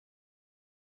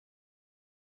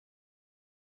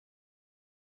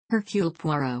Hercule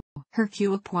Poirot.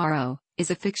 Hercule Poirot is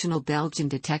a fictional Belgian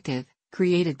detective,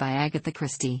 created by Agatha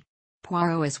Christie.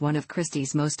 Poirot is one of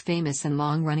Christie's most famous and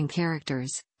long-running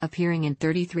characters, appearing in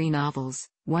 33 novels,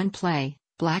 one play,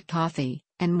 Black Coffee,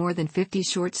 and more than 50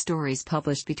 short stories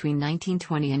published between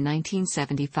 1920 and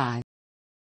 1975.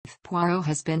 Poirot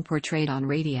has been portrayed on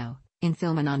radio, in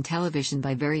film and on television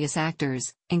by various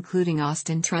actors, including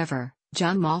Austin Trevor,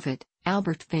 John Moffatt,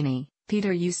 Albert Finney,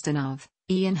 Peter Ustinov,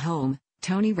 Ian Holm,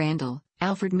 Tony Randall,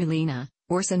 Alfred Molina,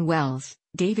 Orson Welles,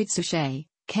 David Suchet,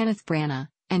 Kenneth Branagh,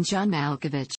 and John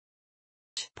Malkovich.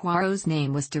 Poirot's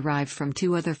name was derived from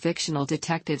two other fictional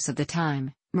detectives of the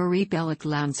time, Marie Belloc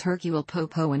Lowndes' Hercule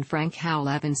Poirot and Frank Howell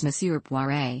Evans' Monsieur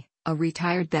Poiret, a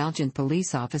retired Belgian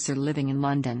police officer living in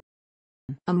London.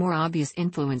 A more obvious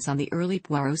influence on the early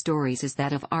Poirot stories is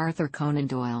that of Arthur Conan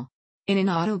Doyle. In an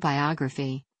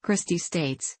autobiography, Christie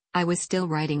states, "I was still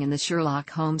writing in the Sherlock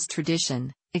Holmes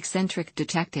tradition, eccentric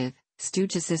detective,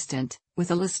 stooge assistant,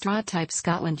 with a Lestrade-type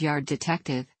Scotland Yard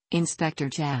detective, Inspector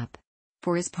Japp."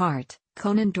 For his part,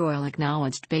 Conan Doyle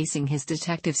acknowledged basing his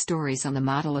detective stories on the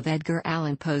model of Edgar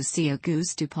Allan Poe's See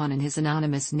Auguste Dupin and his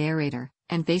anonymous narrator,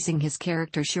 and basing his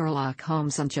character Sherlock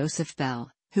Holmes on Joseph Bell,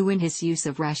 who in his use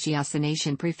of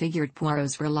ratiocination prefigured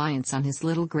Poirot's reliance on his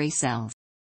little grey cells.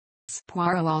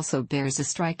 Poirot also bears a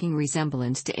striking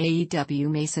resemblance to A.E.W.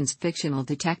 Mason's fictional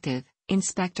detective,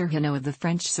 Inspector Hinault of the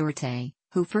French Suchet,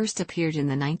 who first appeared in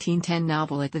the 1910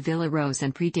 novel At the Villa Rose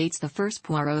and predates the first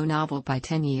Poirot novel by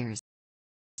 10 years.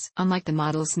 Unlike the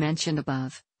models mentioned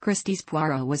above, Christie's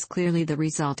Poirot was clearly the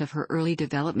result of her early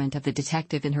development of the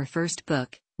detective in her first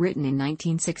book, written in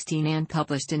 1916 and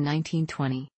published in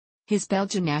 1920. His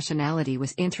Belgian nationality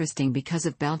was interesting because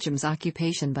of Belgium's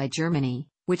occupation by Germany,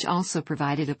 which also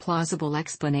provided a plausible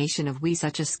explanation of why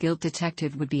such a skilled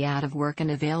detective would be out of work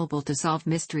and available to solve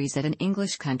mysteries at an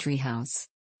English country house.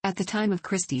 At the time of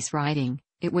Christie's writing,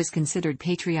 it was considered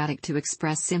patriotic to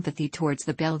express sympathy towards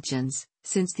the Belgians,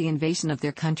 since the invasion of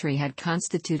their country had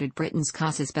constituted Britain's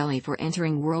casus belli for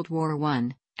entering World War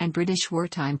I, and British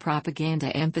wartime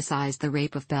propaganda emphasized the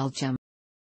rape of Belgium.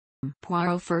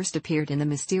 Poirot first appeared in The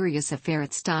Mysterious Affair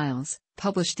at Styles,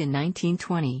 published in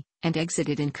 1920, and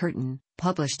Exited in Curtain,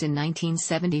 published in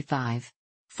 1975.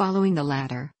 Following the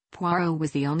latter, Poirot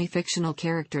was the only fictional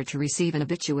character to receive an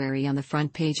obituary on the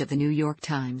front page of the New York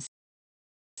Times.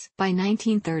 By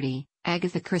 1930,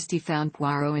 Agatha Christie found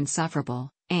Poirot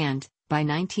insufferable, and, by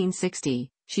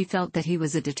 1960, she felt that he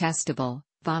was a detestable,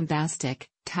 bombastic,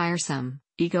 tiresome,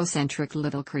 egocentric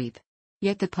little creep.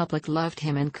 Yet the public loved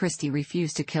him and Christie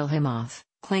refused to kill him off,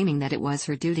 claiming that it was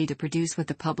her duty to produce what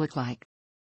the public liked.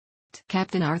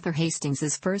 Captain Arthur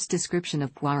Hastings's first description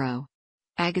of Poirot.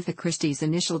 Agatha Christie's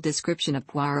initial description of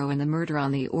Poirot in The Murder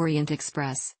on the Orient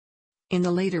Express. In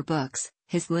the later books,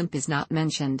 his limp is not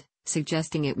mentioned,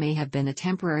 suggesting it may have been a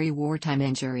temporary wartime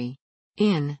injury.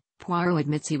 Poirot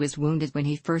admits he was wounded when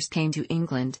he first came to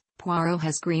England. Poirot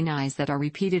has green eyes that are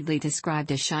repeatedly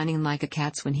described as shining like a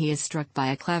cat's when he is struck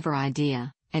by a clever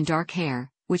idea, and dark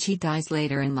hair, which he dyes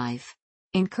later in life.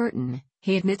 In Curtain,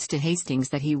 he admits to Hastings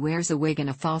that he wears a wig and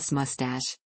a false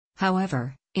mustache.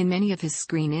 However, in many of his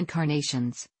screen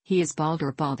incarnations, he is bald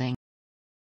or balding.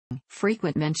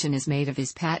 Frequent mention is made of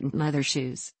his patent leather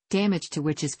shoes, damage to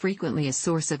which is frequently a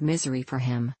source of misery for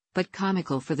him, but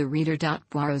comical for the reader.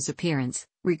 Poirot's appearance,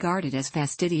 regarded as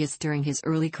fastidious during his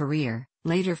early career,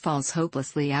 later falls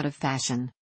hopelessly out of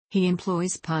fashion. He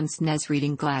employs pince-nez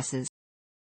reading glasses.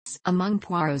 Among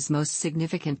Poirot's most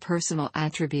significant personal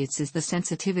attributes is the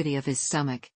sensitivity of his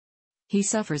stomach. He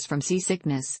suffers from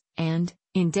seasickness, and,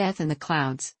 in Death in the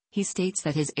Clouds, he states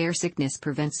that his air sickness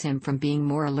prevents him from being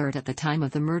more alert at the time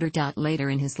of the murder. Later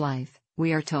in his life,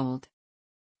 we are told,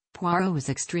 Poirot was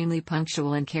extremely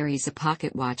punctual and carries a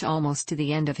pocket watch almost to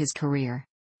the end of his career.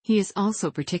 He is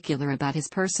also particular about his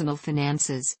personal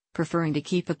finances, preferring to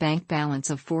keep a bank balance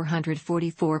of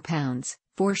 £444,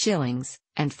 4 shillings,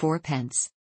 and 4 pence.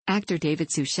 Actor David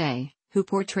Suchet, who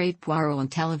portrayed Poirot on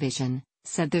television,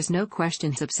 said there's no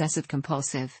question he's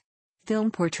obsessive-compulsive.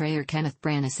 Film portrayer Kenneth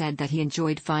Branagh said that he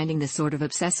enjoyed finding the sort of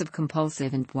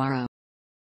obsessive-compulsive in Poirot.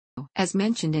 As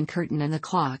mentioned in Curtain and the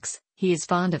Clocks, he is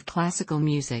fond of classical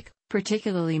music,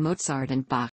 particularly Mozart and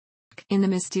Bach. In The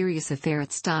Mysterious Affair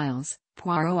at Styles,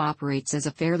 Poirot operates as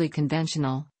a fairly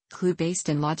conventional, clue-based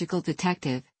and logical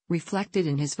detective, reflected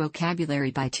in his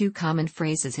vocabulary by two common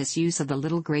phrases: his use of the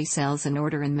little grey cells and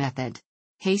order and method.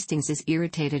 Hastings is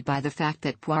irritated by the fact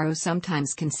that Poirot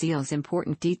sometimes conceals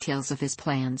important details of his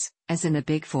plans, as in The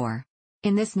Big Four.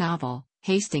 In this novel,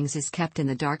 Hastings is kept in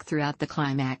the dark throughout the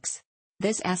climax.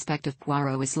 This aspect of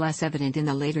Poirot is less evident in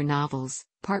the later novels,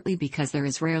 partly because there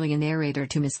is rarely a narrator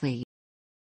to mislead.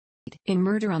 In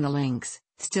Murder on the Links,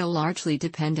 still largely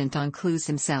dependent on clues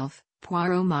himself,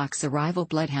 Poirot mocks a rival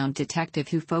bloodhound detective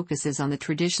who focuses on the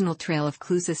traditional trail of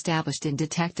clues established in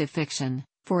detective fiction,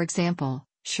 for example,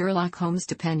 Sherlock Holmes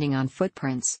depending on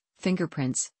footprints,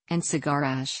 fingerprints, and cigar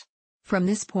ash. From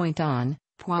this point on,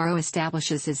 Poirot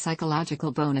establishes his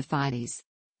psychological bona fides.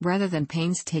 Rather than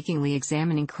painstakingly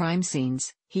examining crime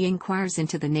scenes, he inquires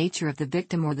into the nature of the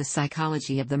victim or the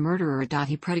psychology of the murderer.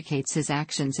 He predicates his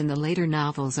actions in the later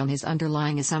novels on his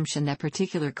underlying assumption that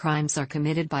particular crimes are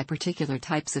committed by particular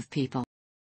types of people.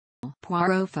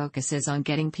 Poirot focuses on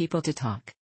getting people to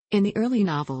talk. In the early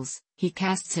novels, he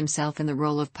casts himself in the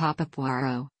role of Papa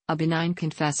Poirot, a benign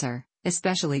confessor,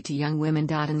 especially to young women.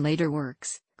 In later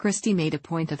works, Christie made a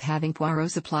point of having Poirot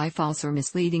supply false or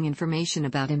misleading information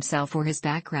about himself or his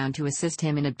background to assist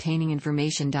him in obtaining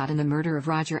information. In The Murder of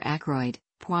Roger Ackroyd,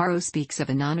 Poirot speaks of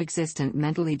a non-existent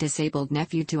mentally disabled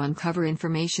nephew to uncover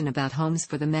information about Holmes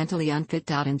for the mentally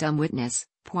unfit. In Dumb Witness,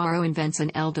 Poirot invents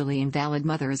an elderly invalid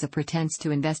mother as a pretense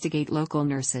to investigate local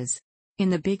nurses.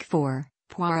 In The Big Four,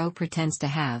 Poirot pretends to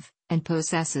have, and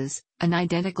possesses, an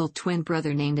identical twin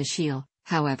brother named Achille.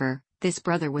 However, this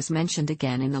brother was mentioned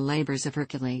again in The Labors of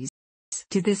Hercules.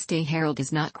 To this day Harold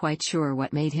is not quite sure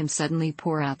what made him suddenly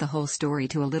pour out the whole story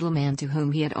to a little man to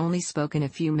whom he had only spoken a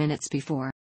few minutes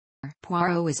before.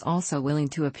 Poirot is also willing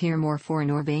to appear more foreign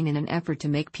or vain in an effort to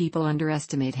make people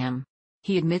underestimate him.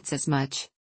 He admits as much.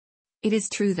 It is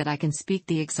true that I can speak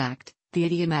the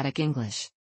idiomatic English.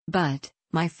 But,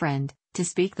 my friend, to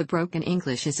speak the broken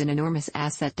English is an enormous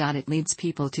asset. It leads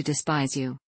people to despise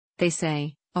you. They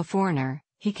say, a foreigner,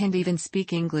 he can't even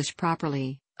speak English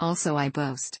properly, also I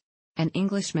boast. An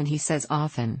Englishman, he says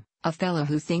often, a fellow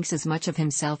who thinks as much of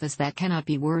himself as that cannot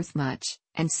be worth much,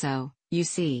 and so, you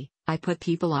see, I put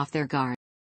people off their guard.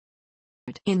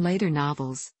 In later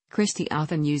novels, Christie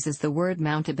often uses the word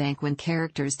mountebank when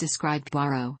characters describe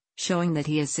Poirot, showing that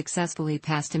he has successfully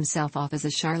passed himself off as a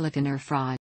charlatan or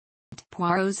fraud.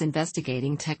 Poirot's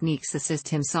investigating techniques assist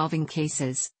him solving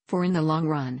cases, for in the long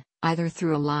run, either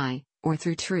through a lie, or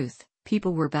through truth,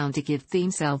 people were bound to give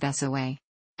themselves away.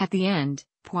 At the end,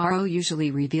 Poirot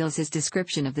usually reveals his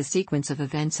description of the sequence of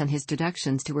events and his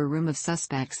deductions to a room of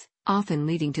suspects, often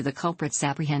leading to the culprit's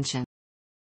apprehension.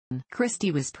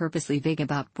 Christie was purposely vague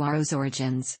about Poirot's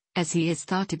origins, as he is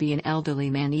thought to be an elderly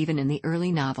man even in the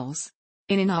early novels.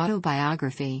 In an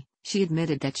autobiography, she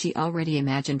admitted that she already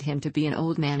imagined him to be an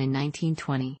old man in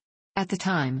 1920. At the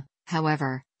time,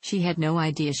 however, she had no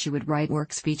idea she would write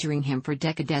works featuring him for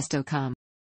decades to come.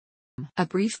 A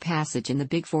brief passage in The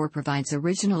Big Four provides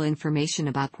original information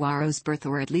about Poirot's birth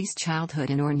or at least childhood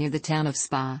in or near the town of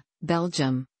Spa,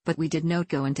 Belgium, but we did not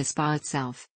go into Spa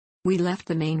itself. We left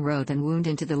the main road and wound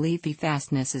into the leafy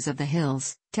fastnesses of the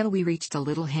hills, till we reached a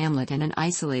little hamlet and an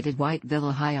isolated white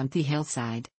villa high on the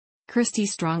hillside. Christie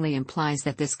strongly implies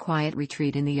that this quiet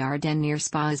retreat in the Ardennes near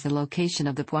Spa is the location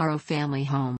of the Poirot family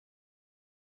home.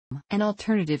 An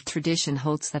alternative tradition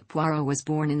holds that Poirot was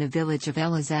born in the village of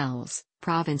Elazels,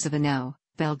 province of Hainaut,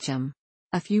 Belgium.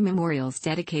 A few memorials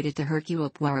dedicated to Hercule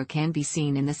Poirot can be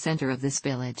seen in the center of this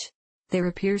village. There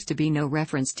appears to be no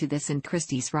reference to this in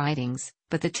Christie's writings,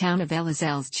 but the town of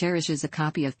Elazels cherishes a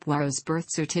copy of Poirot's birth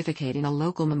certificate in a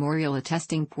local memorial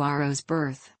attesting Poirot's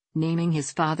birth, naming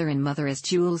his father and mother as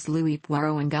Jules Louis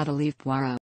Poirot and Godelieve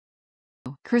Poirot.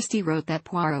 Christie wrote that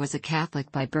Poirot was a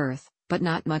Catholic by birth, but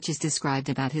not much is described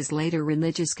about his later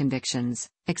religious convictions,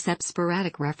 except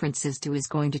sporadic references to his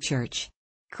going to church.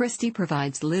 Christie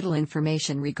provides little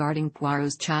information regarding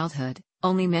Poirot's childhood,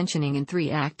 only mentioning in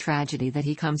three-act tragedy that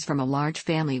he comes from a large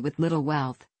family with little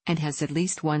wealth, and has at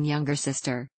least one younger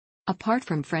sister. Apart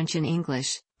from French and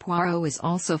English, Poirot is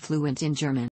also fluent in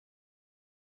German.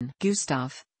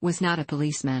 Gustave was not a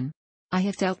policeman. I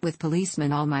have dealt with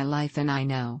policemen all my life and I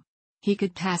know. He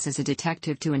could pass as a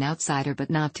detective to an outsider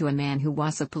but not to a man who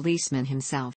was a policeman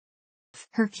himself.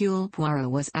 Hercule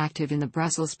Poirot was active in the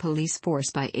Brussels police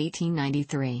force by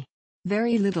 1893.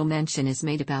 Very little mention is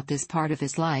made about this part of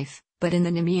his life, but in The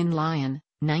Nemean Lion,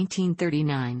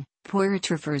 1939,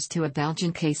 Poiret refers to a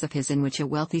Belgian case of his in which a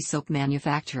wealthy soap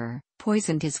manufacturer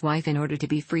poisoned his wife in order to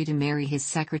be free to marry his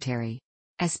secretary.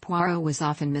 As Poirot was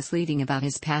often misleading about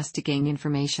his past to gain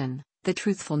information, the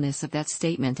truthfulness of that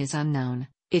statement is unknown.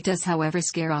 It does however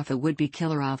scare off a would-be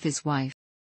killer off his wife.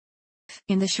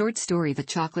 In the short story The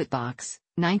Chocolate Box,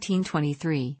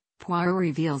 1923, Poirot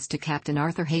reveals to Captain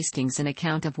Arthur Hastings an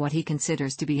account of what he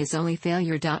considers to be his only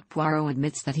failure. Poirot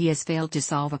admits that he has failed to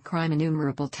solve a crime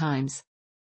innumerable times.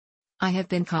 I have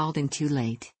been called in too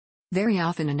late. Very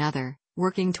often another,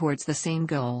 working towards the same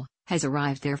goal, has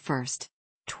arrived there first.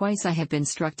 Twice I have been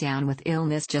struck down with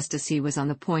illness just as he was on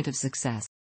the point of success.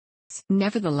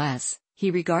 Nevertheless,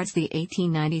 he regards the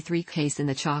 1893 case in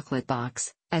the chocolate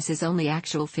box as his only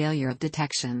actual failure of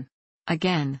detection.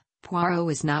 Again,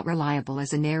 Poirot is not reliable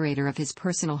as a narrator of his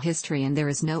personal history, and there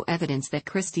is no evidence that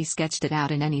Christie sketched it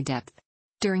out in any depth.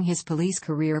 During his police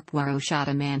career, Poirot shot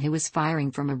a man who was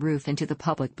firing from a roof into the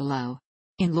public below.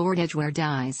 In Lord Edgware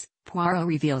Dies, Poirot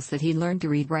reveals that he learned to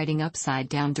read writing upside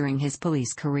down during his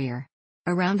police career.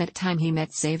 Around that time he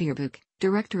met Xavier Buch,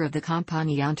 director of the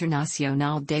Compagnie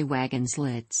Internationale des Wagons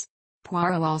Lids.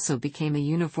 Poirot also became a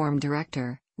uniform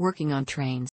director, working on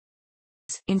trains.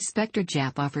 Inspector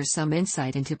Japp offers some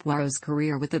insight into Poirot's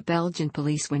career with the Belgian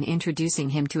police when introducing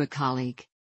him to a colleague.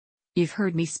 "You've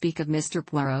heard me speak of Mr.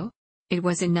 Poirot? It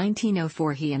was in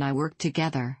 1904 he and I worked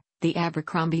together, the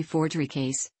Abercrombie forgery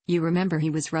case, you remember he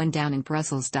was run down in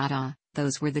Brussels.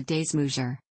 Those were the days,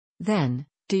 Monsieur. Then,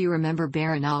 do you remember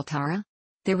Baron Altara?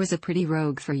 There was a pretty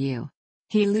rogue for you.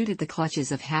 He eluded the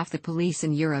clutches of half the police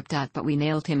in Europe. But we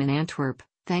nailed him in Antwerp,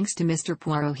 thanks to Mr.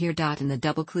 Poirot here. In the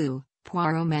double clue,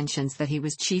 Poirot mentions that he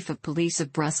was chief of police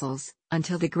of Brussels,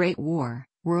 until the Great War,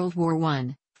 World War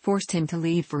I, forced him to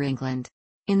leave for England.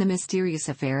 In the mysterious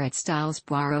affair at Styles,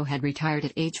 Poirot had retired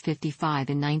at age 55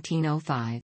 in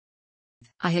 1905.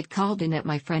 I had called in at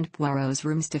my friend Poirot's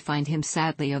rooms to find him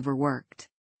sadly overworked.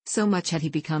 So much had he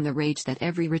become the rage that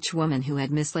every rich woman who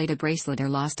had mislaid a bracelet or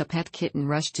lost a pet kitten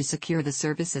rushed to secure the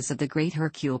services of the great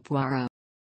Hercule Poirot.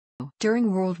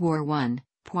 During World War I,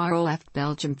 Poirot left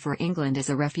Belgium for England as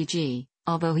a refugee,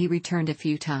 although he returned a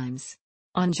few times.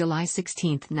 On July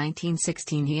 16,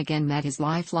 1916, he again met his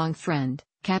lifelong friend,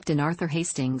 Captain Arthur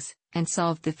Hastings, and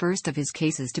solved the first of his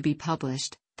cases to be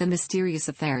published, The Mysterious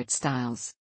Affair at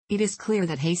Styles. It is clear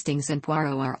that Hastings and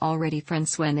Poirot are already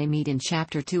friends when they meet in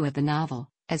Chapter 2 of the novel,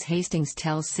 as Hastings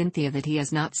tells Cynthia that he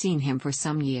has not seen him for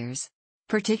some years.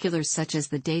 Particulars such as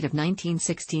the date of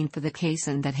 1916 for the case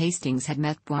and that Hastings had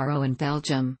met Poirot in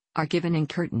Belgium are given in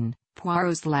Curtin,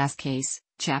 Poirot's Last Case,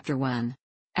 Chapter 1.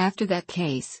 After that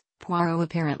case, Poirot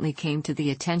apparently came to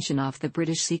the attention of the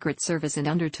British Secret Service and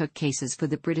undertook cases for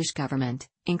the British government,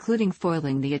 including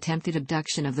foiling the attempted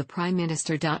abduction of the Prime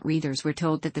Minister. Readers were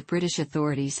told that the British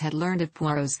authorities had learned of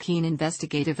Poirot's keen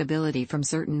investigative ability from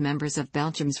certain members of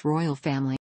Belgium's royal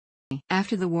family.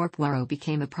 After the war, Poirot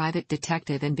became a private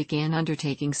detective and began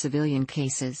undertaking civilian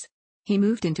cases. He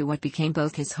moved into what became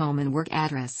both his home and work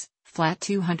address, Flat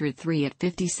 203 at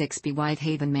 56B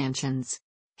Whitehaven Mansions.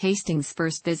 Hastings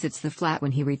first visits the flat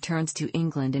when he returns to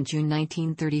England in June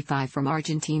 1935 from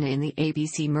Argentina in the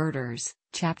ABC Murders,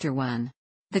 Chapter 1.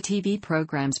 The TV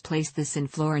programs placed this in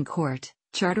Florin Court,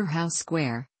 Charterhouse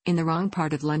Square, in the wrong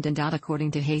part of London. According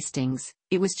to Hastings,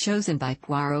 it was chosen by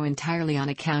Poirot entirely on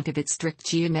account of its strict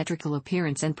geometrical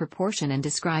appearance and proportion and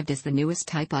described as the newest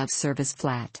type of service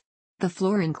flat. The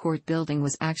Florin Court building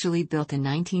was actually built in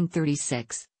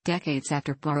 1936, decades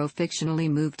after Poirot fictionally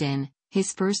moved in.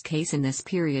 His first case in this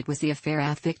period was the affair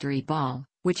at Victory Ball,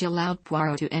 which allowed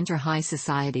Poirot to enter high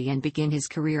society and begin his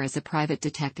career as a private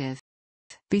detective.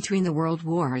 Between the World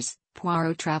Wars,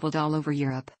 Poirot traveled all over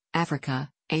Europe, Africa,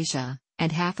 Asia,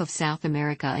 and half of South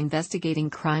America investigating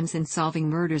crimes and solving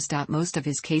murders. Most of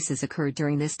his cases occurred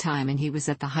during this time, and he was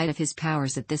at the height of his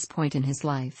powers at this point in his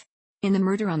life. In The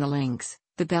Murder on the Links,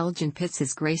 the Belgian pits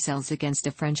his grey cells against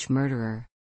a French murderer.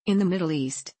 In the Middle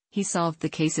East, he solved the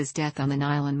cases Death on the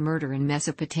Nile and Murder in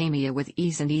Mesopotamia with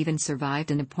ease and even survived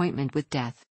an appointment with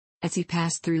death. As he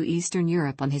passed through Eastern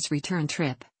Europe on his return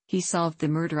trip, he solved the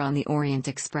murder on the Orient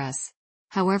Express.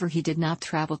 However, he did not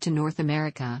travel to North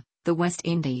America, the West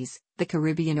Indies, the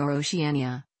Caribbean or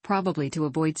Oceania, probably to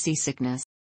avoid seasickness.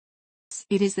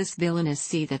 It is this villainous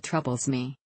sea that troubles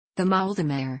me. The mal de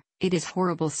mer, it is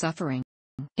horrible suffering.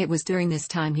 It was during this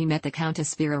time he met the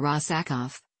Countess Vera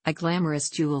Rossakoff, a glamorous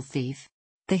jewel thief.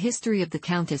 The history of the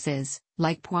Countess is,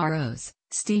 like Poirot's,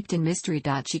 steeped in mystery.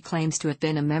 She claims to have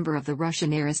been a member of the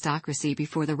Russian aristocracy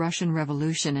before the Russian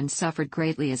Revolution and suffered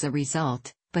greatly as a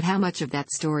result, but how much of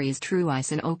that story is true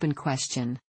is an open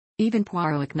question. Even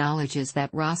Poirot acknowledges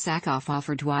that Rossakoff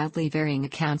offered wildly varying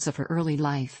accounts of her early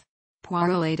life.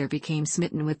 Poirot later became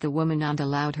smitten with the woman and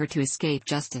allowed her to escape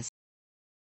justice.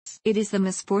 It is the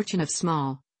misfortune of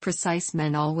small, precise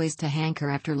men always to hanker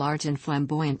after large and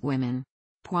flamboyant women.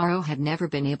 Poirot had never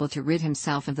been able to rid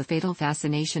himself of the fatal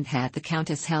fascination that the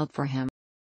Countess held for him.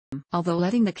 Although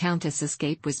letting the Countess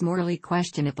escape was morally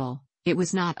questionable, it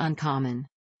was not uncommon.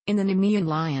 In The Nemean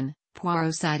Lion,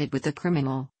 Poirot sided with the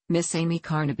criminal, Miss Amy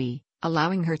Carnaby,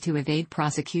 allowing her to evade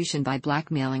prosecution by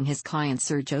blackmailing his client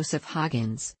Sir Joseph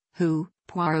Hoggins, who,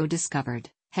 Poirot discovered,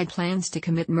 had plans to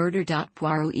commit murder.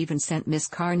 Poirot even sent Miss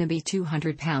Carnaby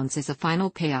 £200 as a final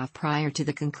payoff prior to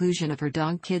the conclusion of her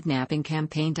dog kidnapping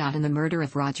campaign. In the murder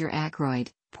of Roger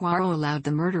Ackroyd, Poirot allowed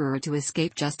the murderer to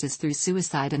escape justice through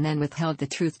suicide and then withheld the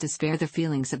truth to spare the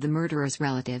feelings of the murderer's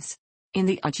relatives. In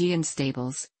the Augean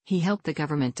stables, he helped the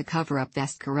government to cover up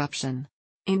vast corruption.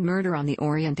 In Murder on the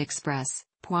Orient Express,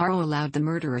 Poirot allowed the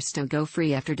murderers to go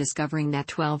free after discovering that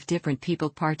 12 different people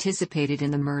participated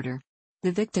in the murder.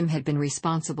 The victim had been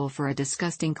responsible for a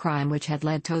disgusting crime which had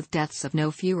led to the deaths of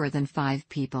no fewer than 5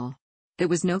 people. There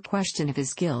was no question of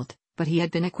his guilt, but he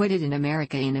had been acquitted in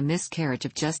America in a miscarriage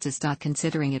of justice.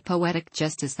 Considering it poetic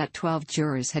justice that 12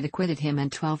 jurors had acquitted him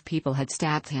and 12 people had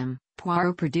stabbed him,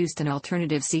 Poirot produced an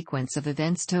alternative sequence of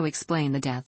events to explain the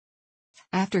death.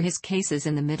 After his cases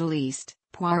in the Middle East,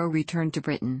 Poirot returned to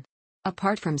Britain.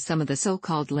 Apart from some of the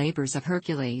so-called labors of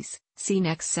Hercules, see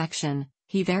next section,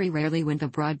 he very rarely went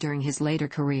abroad during his later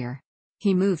career.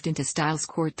 He moved into Styles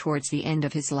Court towards the end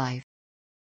of his life.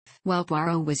 While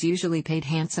Poirot was usually paid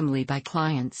handsomely by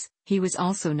clients, he was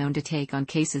also known to take on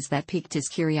cases that piqued his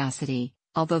curiosity,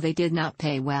 although they did not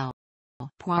pay well.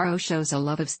 Poirot shows a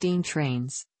love of steam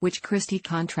trains, which Christie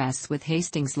contrasts with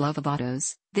Hastings' love of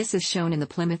autos. This is shown in the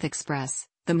Plymouth Express,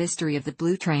 The Mystery of the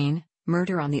Blue Train,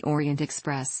 Murder on the Orient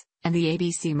Express, and the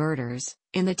ABC Murders.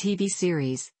 In the TV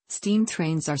series, steam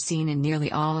trains are seen in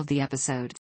nearly all of the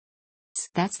episodes.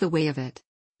 That's the way of it.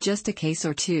 Just a case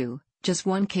or two, just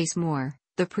one case more,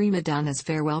 the prima donna's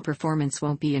farewell performance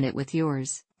won't be in it with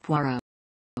yours, Poirot.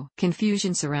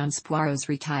 Confusion surrounds Poirot's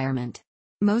retirement.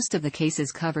 Most of the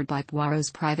cases covered by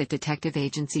Poirot's private detective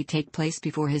agency take place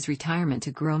before his retirement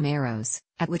to Gros Merros,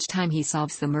 at which time he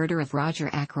solves the murder of Roger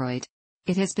Ackroyd.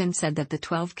 It has been said that the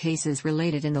 12 cases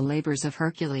related in the Labors of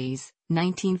Hercules,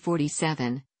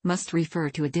 1947, must refer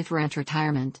to a different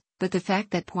retirement, but the fact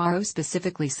that Poirot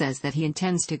specifically says that he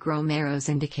intends to Gros Merros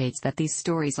indicates that these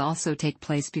stories also take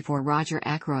place before Roger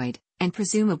Ackroyd, and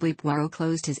presumably Poirot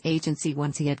closed his agency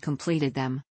once he had completed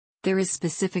them. There is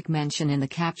specific mention in The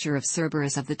Capture of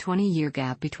Cerberus of the 20-year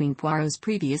gap between Poirot's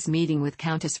previous meeting with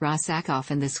Countess Rossakoff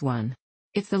and this one.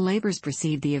 If the labors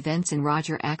precede the events in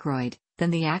Roger Ackroyd, then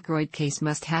the Ackroyd case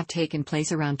must have taken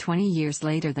place around 20 years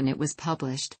later than it was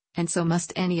published, and so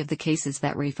must any of the cases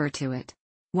that refer to it.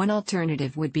 One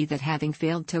alternative would be that having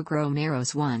failed to Gros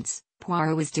Merros once,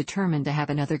 Poirot was determined to have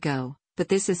another go, but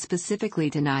this is specifically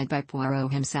denied by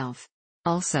Poirot himself.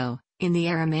 Also, in the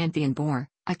Aromanthian Boar,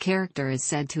 a character is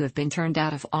said to have been turned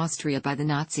out of Austria by the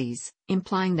Nazis,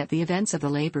 implying that the events of the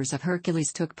Labors of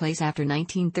Hercules took place after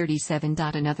 1937.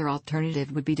 Another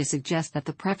alternative would be to suggest that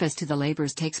the preface to the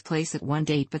Labors takes place at one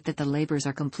date but that the Labors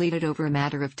are completed over a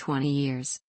matter of 20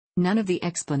 years. None of the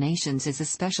explanations is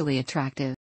especially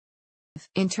attractive.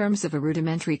 In terms of a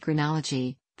rudimentary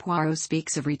chronology, Poirot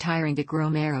speaks of retiring to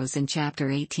Gros Merros in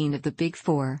Chapter 18 of The Big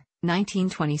Four,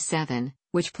 1927,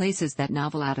 which places that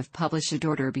novel out of published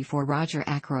order before Roger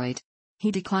Ackroyd.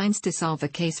 He declines to solve a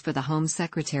case for the Home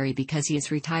Secretary because he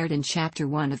is retired in Chapter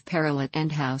 1 of Peril at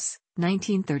End House,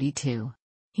 1932.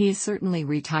 He is certainly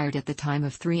retired at the time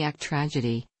of Three-Act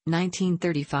Tragedy,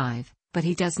 1935, but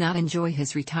he does not enjoy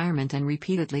his retirement and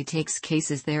repeatedly takes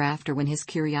cases thereafter when his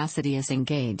curiosity is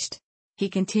engaged. He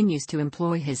continues to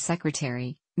employ his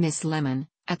secretary, Miss Lemon,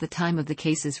 at the time of the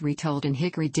cases retold in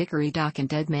Hickory Dickory Dock and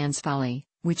Dead Man's Folly,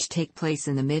 which take place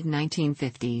in the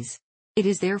mid-1950s. It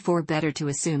is therefore better to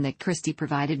assume that Christie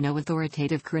provided no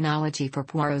authoritative chronology for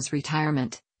Poirot's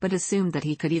retirement, but assumed that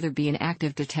he could either be an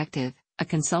active detective, a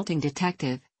consulting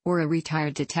detective, or a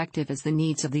retired detective as the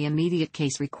needs of the immediate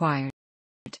case required.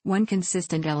 One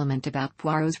consistent element about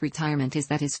Poirot's retirement is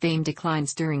that his fame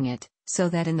declines during it, so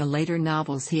that in the later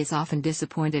novels he is often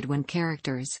disappointed when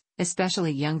characters,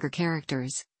 especially younger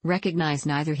characters, recognize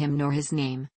neither him nor his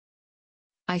name.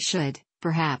 I should,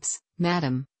 perhaps,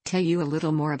 madam, tell you a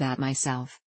little more about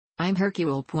myself. I'm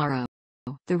Hercule Poirot.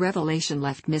 The revelation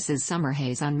left Mrs.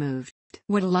 Summerhays unmoved.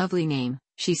 What a lovely name,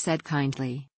 she said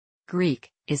kindly. Greek,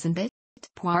 isn't it?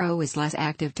 Poirot was less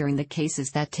active during the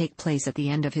cases that take place at the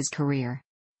end of his career.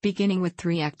 Beginning with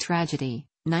Three-Act Tragedy,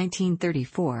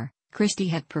 1934, Christie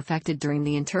had perfected during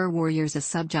the interwar years a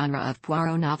subgenre of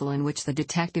Poirot novel in which the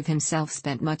detective himself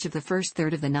spent much of the first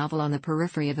third of the novel on the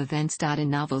periphery of events. In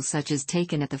novels such as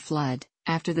Taken at the Flood,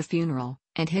 After the Funeral,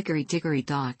 and Hickory Dickory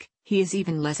Dock, he is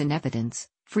even less in evidence,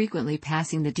 frequently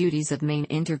passing the duties of main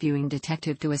interviewing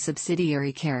detective to a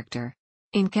subsidiary character.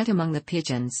 In Cat Among the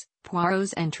Pigeons,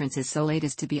 Poirot's entrance is so late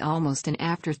as to be almost an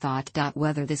afterthought.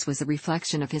 Whether this was a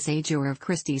reflection of his age or of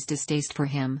Christie's distaste for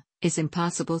him, is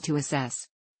impossible to assess.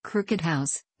 Crooked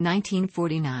House,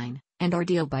 1949, and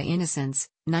Ordeal by Innocence,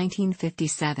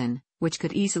 1957, which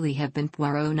could easily have been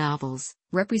Poirot novels,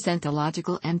 represent the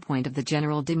logical endpoint of the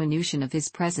general diminution of his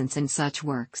presence in such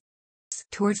works.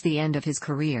 Towards the end of his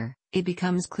career, it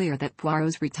becomes clear that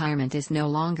Poirot's retirement is no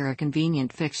longer a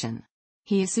convenient fiction.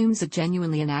 He assumes a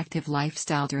genuinely inactive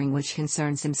lifestyle during which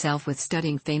concerns himself with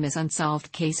studying famous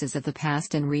unsolved cases of the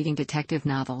past and reading detective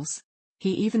novels.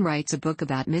 He even writes a book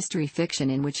about mystery fiction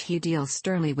in which he deals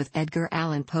sternly with Edgar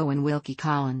Allan Poe and Wilkie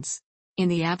Collins. In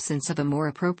the absence of a more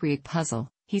appropriate puzzle,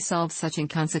 he solves such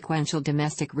inconsequential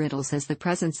domestic riddles as the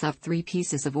presence of 3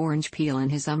 pieces of orange peel in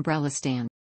his umbrella stand.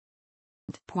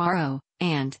 Poirot,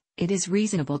 and, it is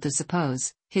reasonable to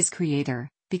suppose, his creator,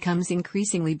 becomes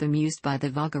increasingly bemused by the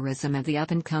vulgarism of the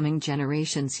up-and-coming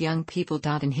generation's young people.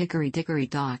 In Hickory Dickory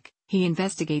Dock, he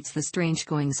investigates the strange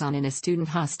goings-on in a student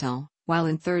hostel, while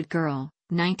in Third Girl,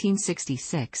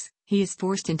 1966, he is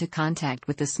forced into contact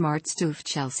with the smart stoofed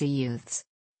Chelsea youths.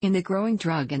 In the growing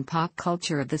drug and pop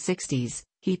culture of the 60s,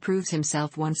 he proves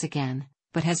himself once again,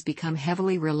 but has become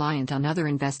heavily reliant on other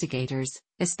investigators,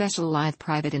 a special live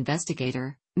private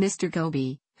investigator, Mr.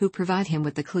 Goby, who provide him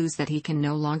with the clues that he can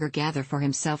no longer gather for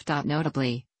himself.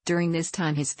 Notably, during this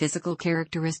time his physical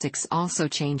characteristics also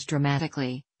change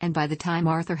dramatically, and by the time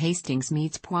Arthur Hastings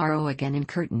meets Poirot again in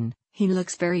Curtain, he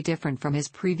looks very different from his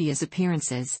previous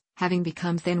appearances, having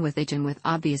become thin with age and with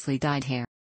obviously dyed hair.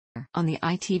 On the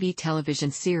ITV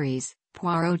television series,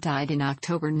 Poirot died in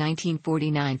October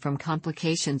 1949 from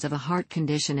complications of a heart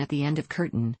condition at the end of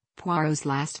Curtain, Poirot's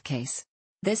last case.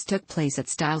 This took place at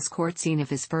Styles Court, scene of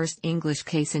his first English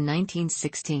case in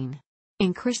 1916.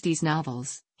 In Christie's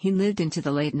novels, he lived into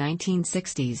the late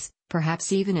 1960s,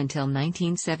 perhaps even until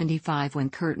 1975 when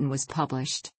Curtain was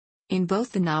published. In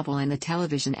both the novel and the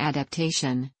television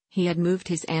adaptation, he had moved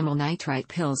his amyl nitrite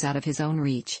pills out of his own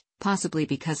reach, possibly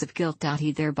because of guilt.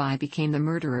 He thereby became the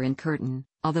murderer in Curtain,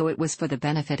 although it was for the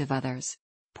benefit of others.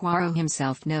 Poirot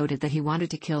himself noted that he wanted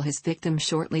to kill his victim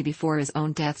shortly before his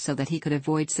own death so that he could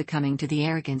avoid succumbing to the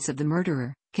arrogance of the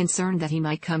murderer, concerned that he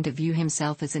might come to view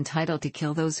himself as entitled to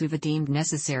kill those who he deemed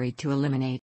necessary to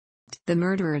eliminate. The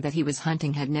murderer that he was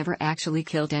hunting had never actually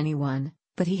killed anyone,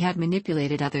 but he had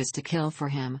manipulated others to kill for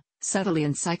him, subtly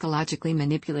and psychologically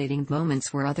manipulating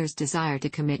moments where others desire to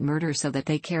commit murder so that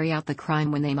they carry out the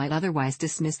crime when they might otherwise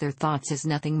dismiss their thoughts as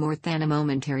nothing more than a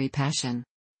momentary passion.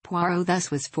 Poirot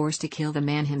thus was forced to kill the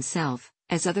man himself,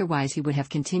 as otherwise he would have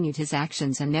continued his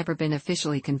actions and never been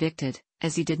officially convicted,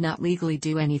 as he did not legally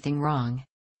do anything wrong.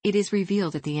 It is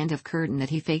revealed at the end of Curtain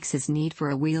that he fakes his need for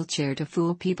a wheelchair to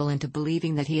fool people into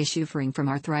believing that he is suffering from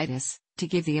arthritis, to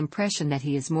give the impression that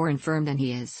he is more infirm than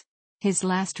he is. His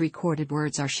last recorded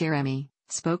words are "Cher ami,"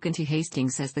 spoken to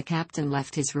Hastings as the captain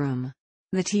left his room.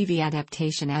 The TV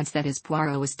adaptation adds that as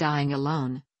Poirot was dying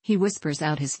alone, he whispers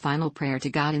out his final prayer to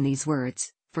God in these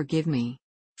words: "Forgive me.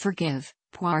 Forgive."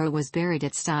 Poirot was buried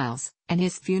at Styles, and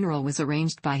his funeral was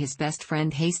arranged by his best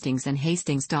friend Hastings and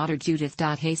Hastings' daughter Judith.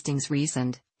 Hastings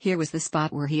reasoned, here was the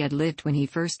spot where he had lived when he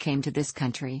first came to this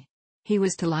country. He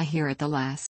was to lie here at the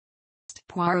last.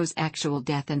 Poirot's actual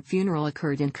death and funeral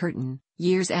occurred in Curtain,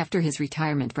 years after his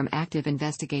retirement from active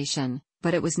investigation,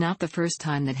 but it was not the first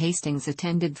time that Hastings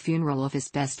attended the funeral of his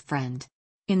best friend.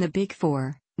 In The Big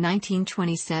Four,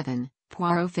 1927,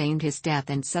 Poirot feigned his death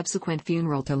and subsequent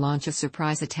funeral to launch a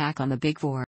surprise attack on the Big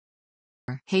Four.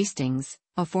 Hastings,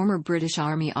 a former British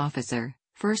Army officer,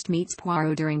 first meets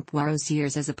Poirot during Poirot's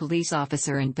years as a police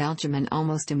officer in Belgium and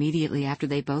almost immediately after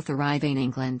they both arrive in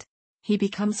England. He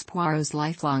becomes Poirot's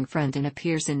lifelong friend and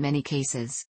appears in many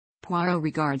cases. Poirot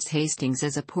regards Hastings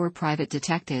as a poor private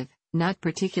detective, not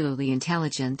particularly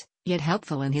intelligent, yet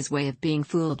helpful in his way of being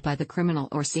fooled by the criminal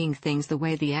or seeing things the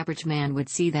way the average man would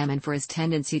see them, and for his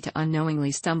tendency to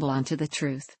unknowingly stumble onto the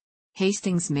truth.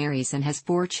 Hastings marries and has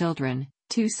 4 children,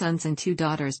 2 sons and 2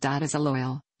 daughters. As a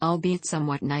loyal, albeit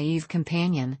somewhat naive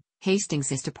companion,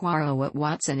 Hastings is to Poirot what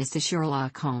Watson is to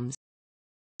Sherlock Holmes.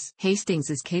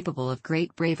 Hastings is capable of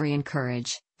great bravery and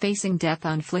courage, facing death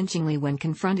unflinchingly when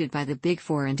confronted by the Big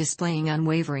Four and displaying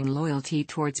unwavering loyalty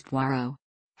towards Poirot.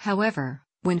 However,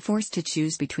 when forced to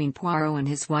choose between Poirot and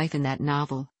his wife in that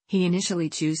novel, he initially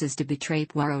chooses to betray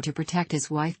Poirot to protect his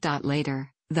wife.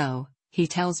 Later, though, he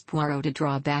tells Poirot to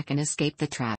draw back and escape the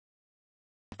trap.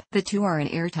 The two are an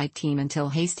airtight team until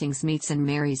Hastings meets and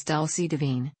marries Dulcie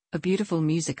Devine, a beautiful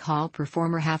music hall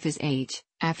performer half his age,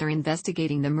 after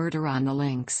investigating the murder on the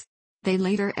links. They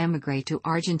later emigrate to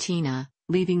Argentina,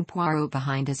 leaving Poirot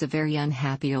behind as a very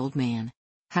unhappy old man.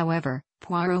 However,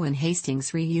 Poirot and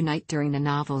Hastings reunite during the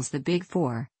novels The Big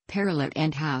Four, Parrot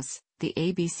and House, The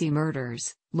ABC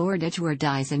Murders, Lord Edgeworth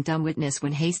Dies and Dumb Witness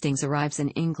when Hastings arrives in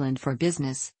England for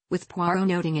business, with Poirot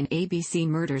noting in ABC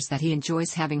Murders that he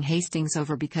enjoys having Hastings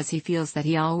over because he feels that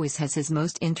he always has his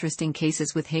most interesting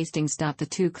cases with Hastings. The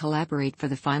two collaborate for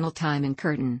the final time in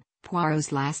Curtain,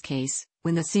 Poirot's last case,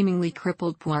 when the seemingly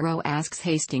crippled Poirot asks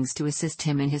Hastings to assist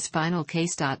him in his final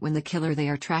case. When the killer they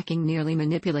are tracking nearly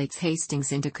manipulates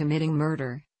Hastings into committing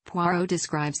murder, Poirot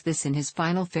describes this in his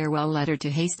final farewell letter to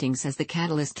Hastings as the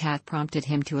catalyst that prompted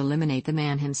him to eliminate the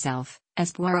man himself,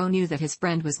 as Poirot knew that his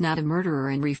friend was not a murderer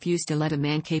and refused to let a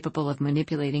man capable of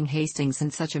manipulating Hastings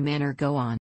in such a manner go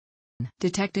on.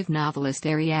 Detective novelist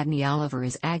Ariadne Oliver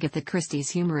is Agatha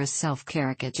Christie's humorous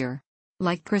self-caricature.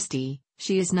 Like Christie,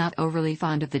 she is not overly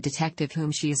fond of the detective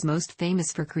whom she is most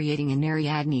famous for creating in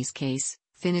Ariadne's case,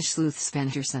 Finnish sleuth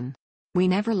Svenderson. We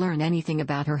never learn anything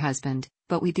about her husband,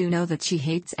 but we do know that she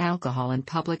hates alcohol and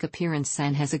public appearance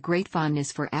and has a great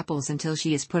fondness for apples until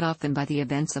she is put off them by the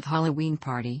events of Halloween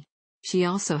party. She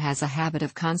also has a habit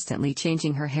of constantly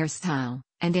changing her hairstyle,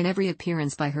 and in every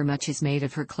appearance by her much is made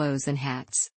of her clothes and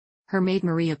hats. Her maid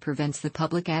Maria prevents the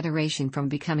public adoration from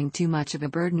becoming too much of a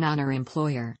burden on her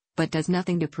employer, but does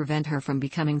nothing to prevent her from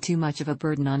becoming too much of a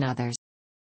burden on others.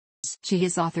 She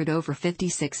has authored over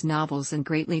 56 novels and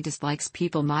greatly dislikes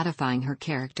people modifying her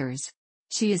characters.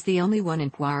 She is the only one in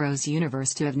Poirot's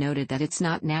universe to have noted that it's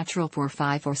not natural for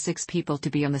 5 or 6 people to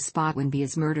be on the spot when B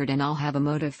is murdered and all have a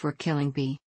motive for killing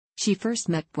B. She first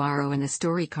met Poirot in the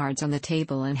story Cards on the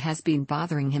Table and has been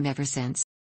bothering him ever since.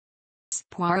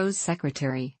 Poirot's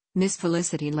secretary, Miss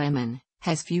Felicity Lemon,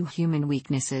 has few human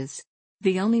weaknesses.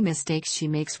 The only mistakes she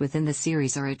makes within the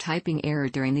series are a typing error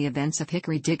during the events of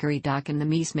Hickory Dickory Dock and the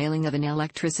mismailing of an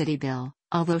electricity bill,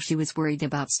 although she was worried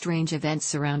about strange events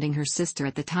surrounding her sister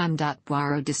at the time.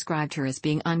 Poirot described her as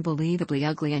being unbelievably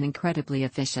ugly and incredibly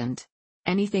efficient.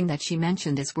 Anything that she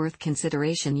mentioned as worth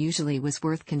consideration usually was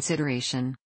worth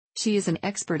consideration. She is an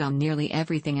expert on nearly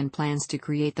everything and plans to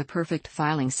create the perfect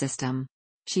filing system.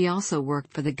 She also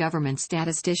worked for the government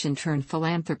statistician turned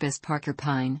philanthropist Parker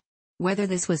Pyne. Whether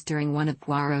this was during one of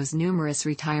Poirot's numerous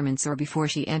retirements or before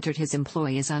she entered his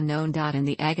employ is unknown. In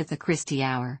the Agatha Christie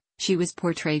Hour, she was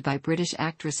portrayed by British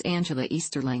actress Angela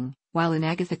Easterling, while in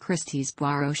Agatha Christie's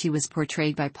Poirot she was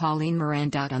portrayed by Pauline Moran.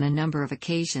 On a number of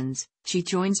occasions, she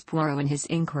joins Poirot in his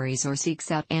inquiries or seeks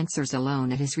out answers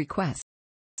alone at his request.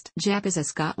 Japp is a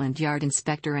Scotland Yard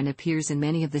inspector and appears in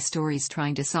many of the stories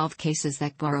trying to solve cases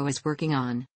that Poirot is working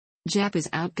on. Japp is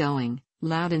outgoing,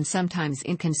 loud and sometimes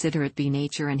inconsiderate by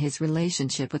nature, and his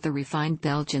relationship with the refined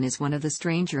Belgian is one of the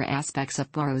stranger aspects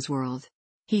of Poirot's world.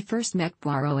 He first met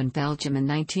Poirot in Belgium in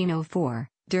 1904,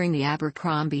 during the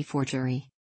Abercrombie forgery.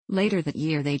 Later that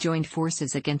year they joined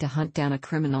forces again to hunt down a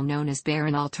criminal known as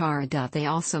Baron Altara. They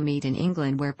also meet in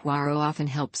England where Poirot often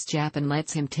helps Japp and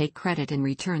lets him take credit in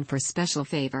return for special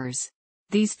favors.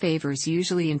 These favors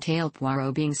usually entail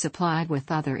Poirot being supplied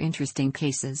with other interesting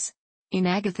cases. In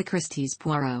Agatha Christie's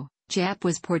Poirot, Japp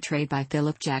was portrayed by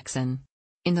Philip Jackson.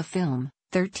 In the film,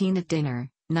 13 at Dinner,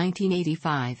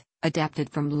 1985, adapted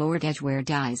from Lord Edgware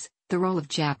Dies, the role of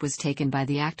Japp was taken by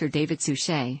the actor David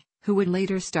Suchet, who would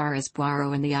later star as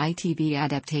Poirot in the ITV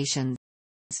adaptations.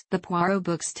 The Poirot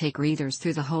books take readers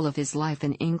through the whole of his life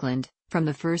in England, from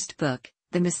the first book,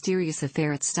 The Mysterious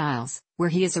Affair at Styles, where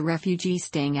he is a refugee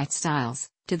staying at Styles,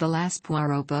 to the last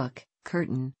Poirot book,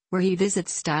 Curtain, where he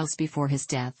visits Styles before his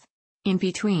death. In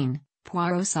between,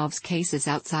 Poirot solves cases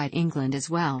outside England as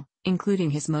well,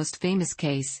 including his most famous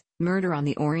case, Murder on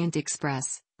the Orient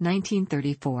Express,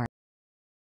 1934.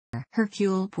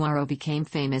 Hercule Poirot became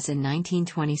famous in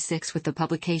 1926 with the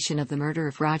publication of The Murder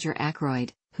of Roger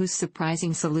Ackroyd, whose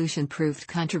surprising solution proved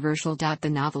controversial. The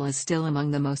novel is still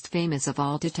among the most famous of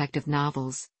all detective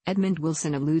novels. Edmund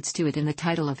Wilson alludes to it in the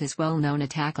title of his well-known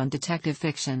attack on detective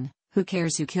fiction, Who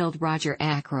Cares Who Killed Roger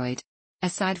Ackroyd?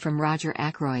 Aside from Roger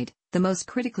Ackroyd, the most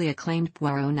critically acclaimed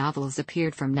Poirot novels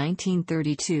appeared from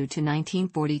 1932 to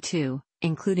 1942,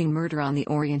 including Murder on the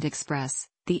Orient Express,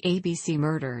 The ABC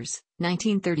Murders,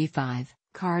 1935,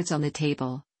 Cards on the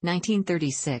Table,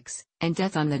 1936, and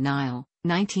Death on the Nile,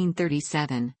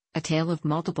 1937, a tale of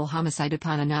multiple homicide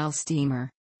upon a Nile steamer.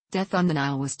 Death on the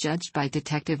Nile was judged by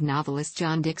detective novelist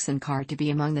John Dickson Carr to be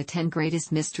among the 10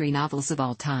 greatest mystery novels of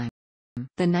all time.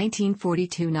 The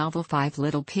 1942 novel Five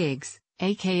Little Pigs,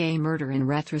 aka Murder in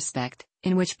Retrospect,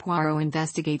 in which Poirot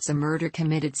investigates a murder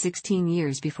committed 16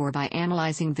 years before by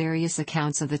analyzing various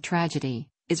accounts of the tragedy,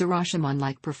 is a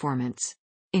Rashomon-like performance.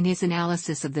 In his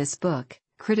analysis of this book,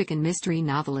 critic and mystery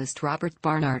novelist Robert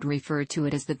Barnard referred to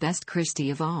it as the best Christie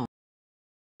of all.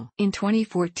 In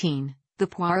 2014, the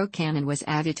Poirot canon was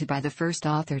added to by the first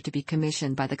author to be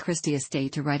commissioned by the Christie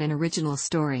estate to write an original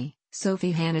story,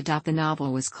 Sophie Hannah. The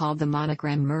novel was called The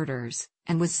Monogram Murders,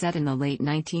 and was set in the late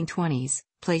 1920s,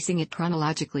 placing it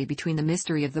chronologically between The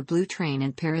Mystery of the Blue Train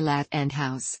and Poiret End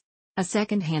House. A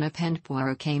second Hannah-penned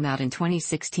Poirot came out in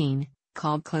 2016,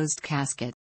 called Closed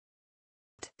Casket.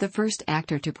 The first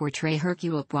actor to portray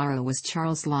Hercule Poirot was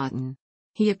Charles Laughton.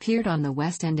 He appeared on the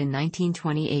West End in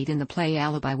 1928 in the play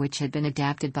Alibi, which had been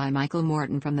adapted by Michael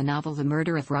Morton from the novel The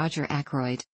Murder of Roger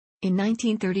Ackroyd. In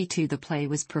 1932 the play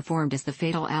was performed as The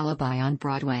Fatal Alibi on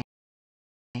Broadway.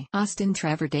 Austin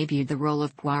Trevor debuted the role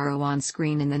of Poirot on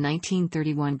screen in the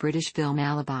 1931 British film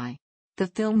Alibi. The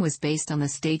film was based on the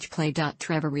stage play.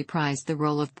 Trevor reprised the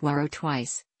role of Poirot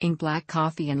twice, in Black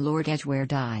Coffee and Lord Edgware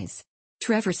Dies.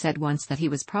 Trevor said once that he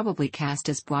was probably cast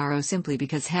as Poirot simply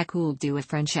because he could do a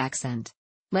French accent.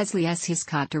 Leslie S.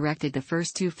 Hiscott directed the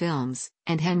first two films,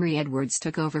 and Henry Edwards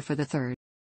took over for the third.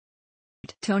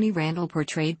 Tony Randall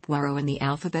portrayed Poirot in The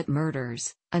Alphabet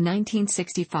Murders, a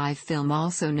 1965 film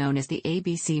also known as The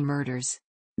ABC Murders.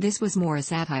 This was more a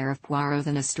satire of Poirot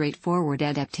than a straightforward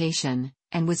adaptation,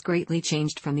 and was greatly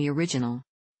changed from the original.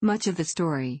 Much of the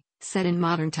story, set in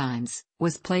modern times,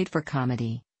 was played for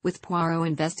comedy, with Poirot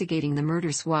investigating the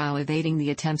murders while evading the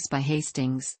attempts by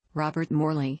Hastings, Robert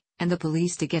Morley, and the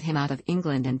police to get him out of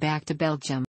England and back to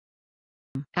Belgium.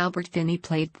 Albert Finney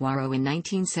played Poirot in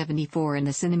 1974 in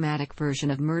the cinematic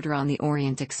version of Murder on the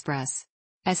Orient Express.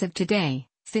 As of today,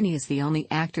 Finney is the only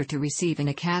actor to receive an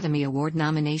Academy Award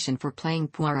nomination for playing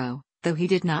Poirot, though he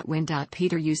did not win.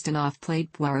 Peter Ustinov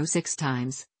played Poirot 6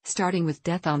 times, starting with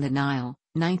Death on the Nile,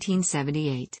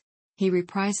 1978. He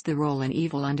reprised the role in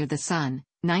Evil Under the Sun,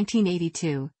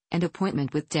 1982, and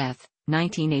Appointment with Death,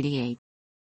 1988.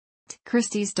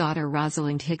 Christie's daughter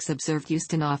Rosalind Hicks observed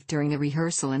Ustinov during a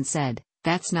rehearsal and said,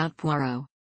 "That's not Poirot.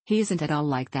 He isn't at all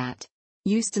like that."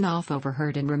 Ustinov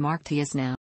overheard and remarked, "He is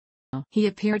now." He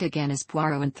appeared again as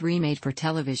Poirot in 3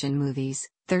 made-for-television movies,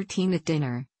 13 at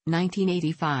Dinner,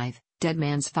 1985, Dead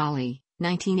Man's Folly,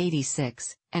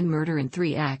 1986, and Murder in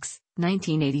 3 Acts,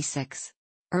 1986.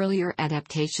 Earlier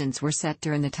adaptations were set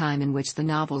during the time in which the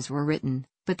novels were written,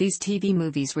 but these TV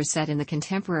movies were set in the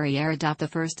contemporary era. The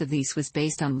first of these was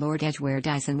based on Lord Edgware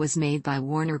Dies and was made by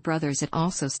Warner Brothers. It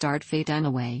also starred Faye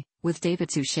Dunaway, with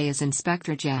David Suchet as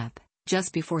Inspector Japp,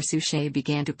 just before Suchet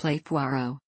began to play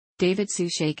Poirot. David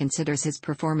Suchet considers his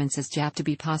performance as Japp to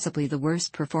be possibly the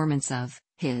worst performance of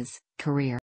his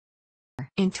career.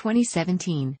 In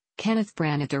 2017, Kenneth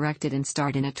Branagh directed and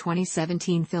starred in a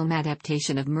 2017 film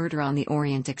adaptation of Murder on the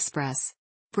Orient Express.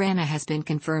 Branagh has been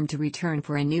confirmed to return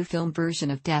for a new film version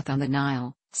of Death on the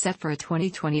Nile, set for a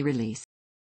 2020 release.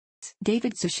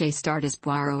 David Suchet starred as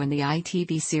Poirot in the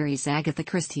ITV series Agatha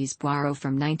Christie's Poirot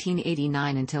from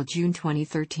 1989 until June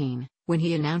 2013, when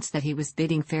he announced that he was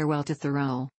bidding farewell to the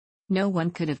role. No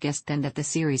one could have guessed then that the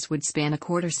series would span a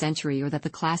quarter-century or that the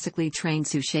classically trained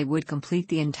Suchet would complete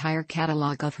the entire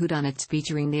catalogue of whodunits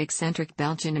featuring the eccentric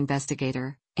Belgian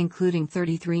investigator, including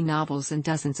 33 novels and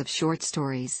dozens of short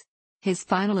stories. His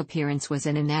final appearance was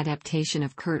in an adaptation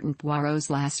of Curtin Poirot's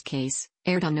Last Case,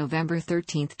 aired on November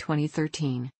 13,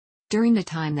 2013. During the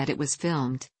time that it was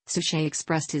filmed, Suchet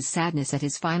expressed his sadness at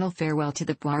his final farewell to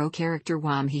the Poirot character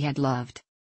whom he had loved.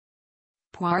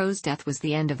 Poirot's death was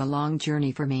the end of a long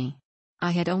journey for me. I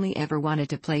had only ever wanted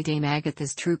to play Dame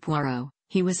Agatha's true Poirot.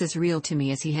 He was as real to me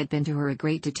as he had been to her, a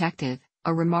great detective,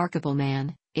 a remarkable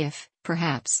man, if,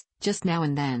 perhaps, just now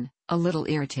and then, a little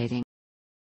irritating.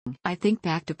 I think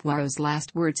back to Poirot's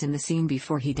last words in the scene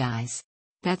before he dies.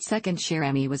 That second cher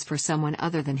ami was for someone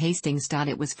other than Hastings.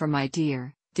 It was for my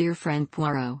dear, dear friend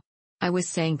Poirot. I was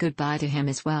saying goodbye to him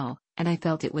as well, and I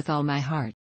felt it with all my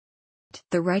heart.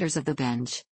 The Writers of the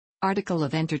Bench. Article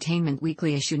of Entertainment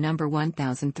Weekly, issue number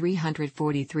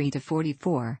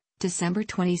 1343-44, December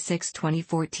 26,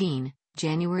 2014,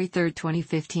 January 3,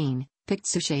 2015, picked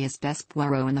Suchet as best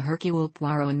Poirot in the Hercule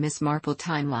Poirot and Miss Marple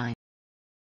timeline.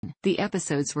 The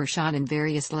episodes were shot in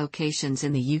various locations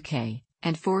in the UK,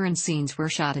 and foreign scenes were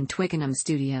shot in Twickenham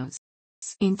Studios.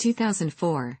 In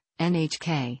 2004,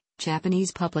 NHK,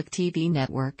 Japanese public TV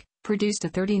network, produced a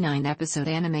 39-episode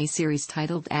anime series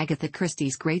titled Agatha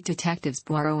Christie's Great Detectives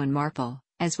Poirot and Marple,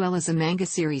 as well as a manga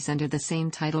series under the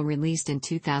same title released in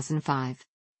 2005.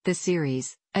 The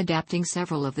series, adapting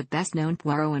several of the best-known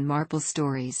Poirot and Marple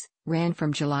stories, ran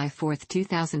from July 4,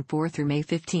 2004 through May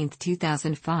 15,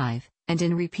 2005, and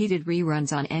in repeated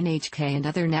reruns on NHK and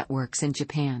other networks in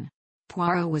Japan.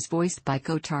 Poirot was voiced by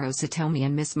Kotaro Satomi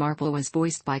and Miss Marple was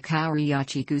voiced by Kaori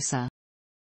Yachigusa.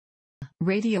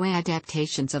 Radio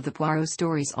adaptations of the Poirot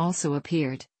stories also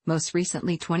appeared, most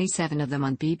recently 27 of them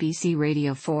on BBC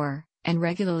Radio 4, and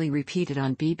regularly repeated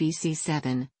on BBC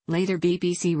 7, later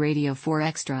BBC Radio 4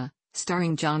 Extra,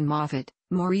 starring John Moffatt,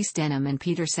 Maurice Denham and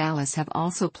Peter Sallis have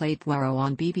also played Poirot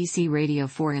on BBC Radio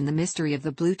 4 in The Mystery of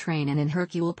the Blue Train and in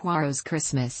Hercule Poirot's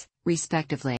Christmas,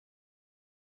 respectively.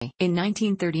 In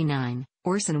 1939,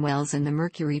 Orson Welles and the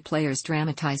Mercury Players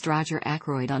dramatized Roger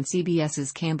Ackroyd on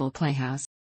CBS's Campbell Playhouse.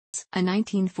 A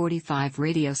 1945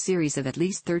 radio series of at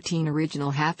least 13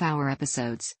 original half-hour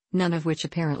episodes, none of which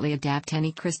apparently adapt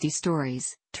any Christie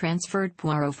stories, transferred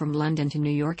Poirot from London to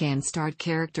New York and starred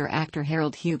character actor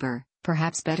Harold Huber,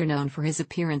 perhaps better known for his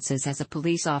appearances as a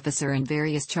police officer in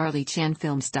various Charlie Chan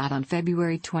films. On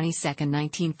February 22,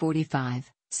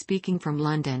 1945, speaking from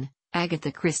London,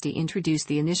 Agatha Christie introduced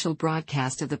the initial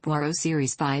broadcast of the Poirot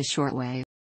series via shortwave.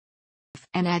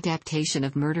 An adaptation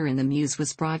of Murder in the Mews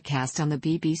was broadcast on the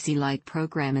BBC Light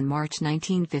programme in March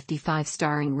 1955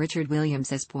 starring Richard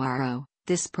Williams as Poirot.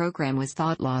 This programme was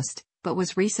thought lost, but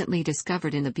was recently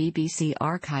discovered in the BBC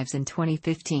archives in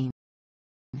 2015.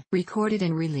 Recorded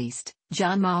and released,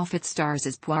 John Moffatt stars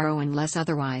as Poirot unless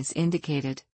otherwise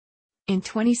indicated. In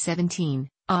 2017,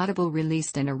 Audible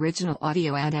released an original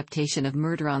audio adaptation of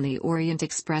Murder on the Orient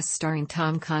Express starring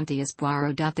Tom Conti as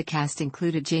Poirot. The cast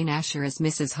included Jane Asher as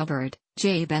Mrs. Hubbard,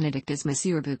 J. Benedict as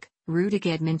Monsieur Bouc, Rudig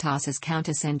Edmontas as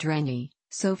Countess Andreni,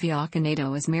 Sophie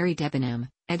Okonedo as Mary Debenham,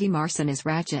 Eddie Marsan as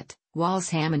Ratchet, Wallace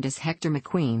Hammond as Hector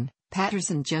McQueen,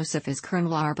 Patterson Joseph as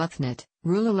Colonel Arbuthnot,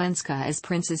 Rula Lenska as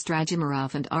Princess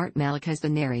Dragimarov, and Art Malik as the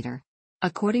narrator.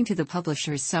 According to the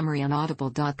publisher's summary on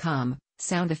Audible.com,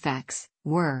 sound effects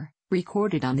were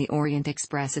recorded on the Orient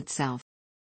Express itself.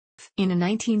 In a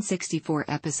 1964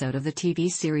 episode of the TV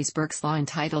series Burke's Law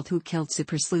entitled Who Killed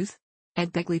Super Sleuth?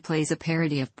 Ed Begley plays a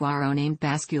parody of Poirot named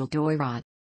Bascule Poirot.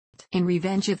 In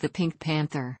Revenge of the Pink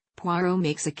Panther, Poirot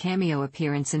makes a cameo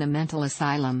appearance in a mental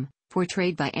asylum,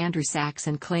 portrayed by Andrew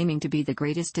Saxon claiming to be the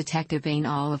greatest detective in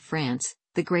all of France,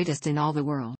 the greatest in all the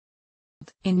world.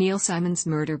 In Neil Simon's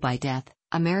Murder by Death,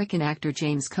 American actor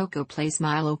James Coco plays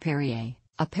Milo Perrier,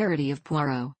 a parody of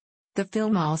Poirot. The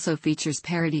film also features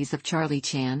parodies of Charlie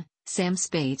Chan, Sam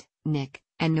Spade, Nick,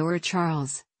 and Nora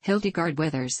Charles, Hildegard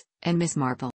Withers, and Miss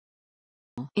Marple.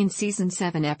 In Season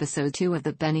 7 Episode 2 of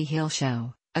The Benny Hill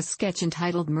Show, a sketch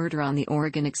entitled Murder on the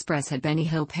Oregon Express had Benny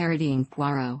Hill parodying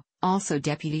Poirot, also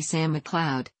Deputy Sam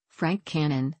McLeod, Frank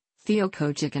Cannon, Theo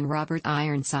Kojic and Robert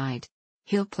Ironside.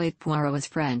 Hill played Poirot as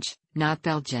French, not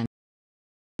Belgian.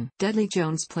 Dudley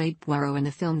Jones played Poirot in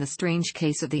the film The Strange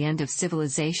Case of the End of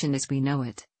Civilization as We Know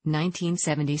It,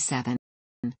 1977.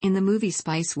 In the movie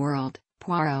Spice World,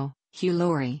 Poirot, Hugh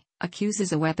Laurie,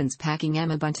 accuses a weapons-packing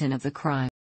Emma Bunton of the crime.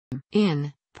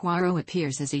 In Poirot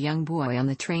appears as a young boy on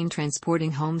the train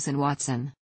transporting Holmes and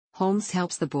Watson. Holmes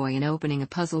helps the boy in opening a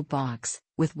puzzle box,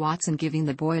 with Watson giving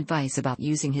the boy advice about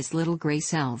using his little gray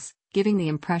cells, giving the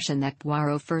impression that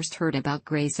Poirot first heard about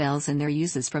gray cells and their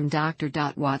uses from Dr.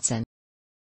 Watson.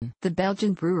 The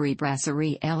Belgian brewery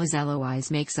Brasserie Les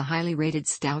Eloise makes a highly rated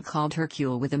stout called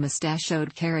Hercule with a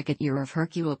mustachioed caricature of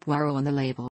Hercule Poirot on the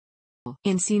label.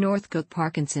 In C. Northcote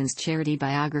Parkinson's charity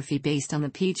biography based on the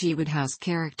P.G. Wodehouse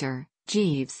character,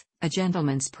 Jeeves, a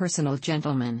gentleman's personal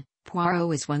gentleman,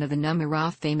 Poirot is one of the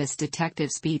numerous famous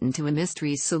detectives beaten to a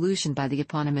mystery's solution by the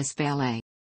eponymous valet.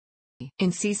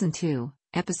 In Season 2,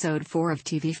 Episode 4 of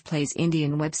TVF plays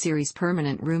Indian web series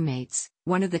Permanent Roommates,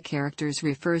 one of the characters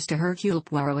refers to Hercule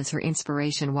Poirot as her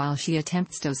inspiration while she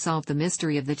attempts to solve the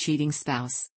mystery of the cheating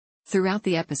spouse. Throughout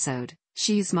the episode,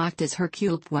 she is mocked as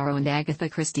Hercule Poirot and Agatha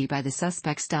Christie by the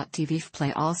suspects. TVF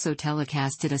play also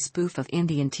telecasted a spoof of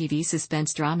Indian TV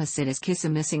suspense drama Sid as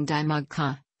Kissa Missing Dimag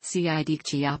Ka, Cid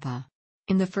Chiappa.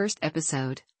 In the first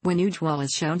episode, when Ujwal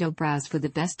is shown to browse for the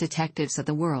best detectives of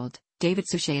the world, David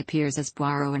Suchet appears as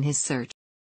Poirot in his search.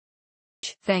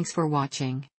 Thanks for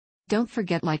watching. Don't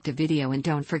forget like the video and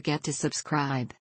don't forget to subscribe.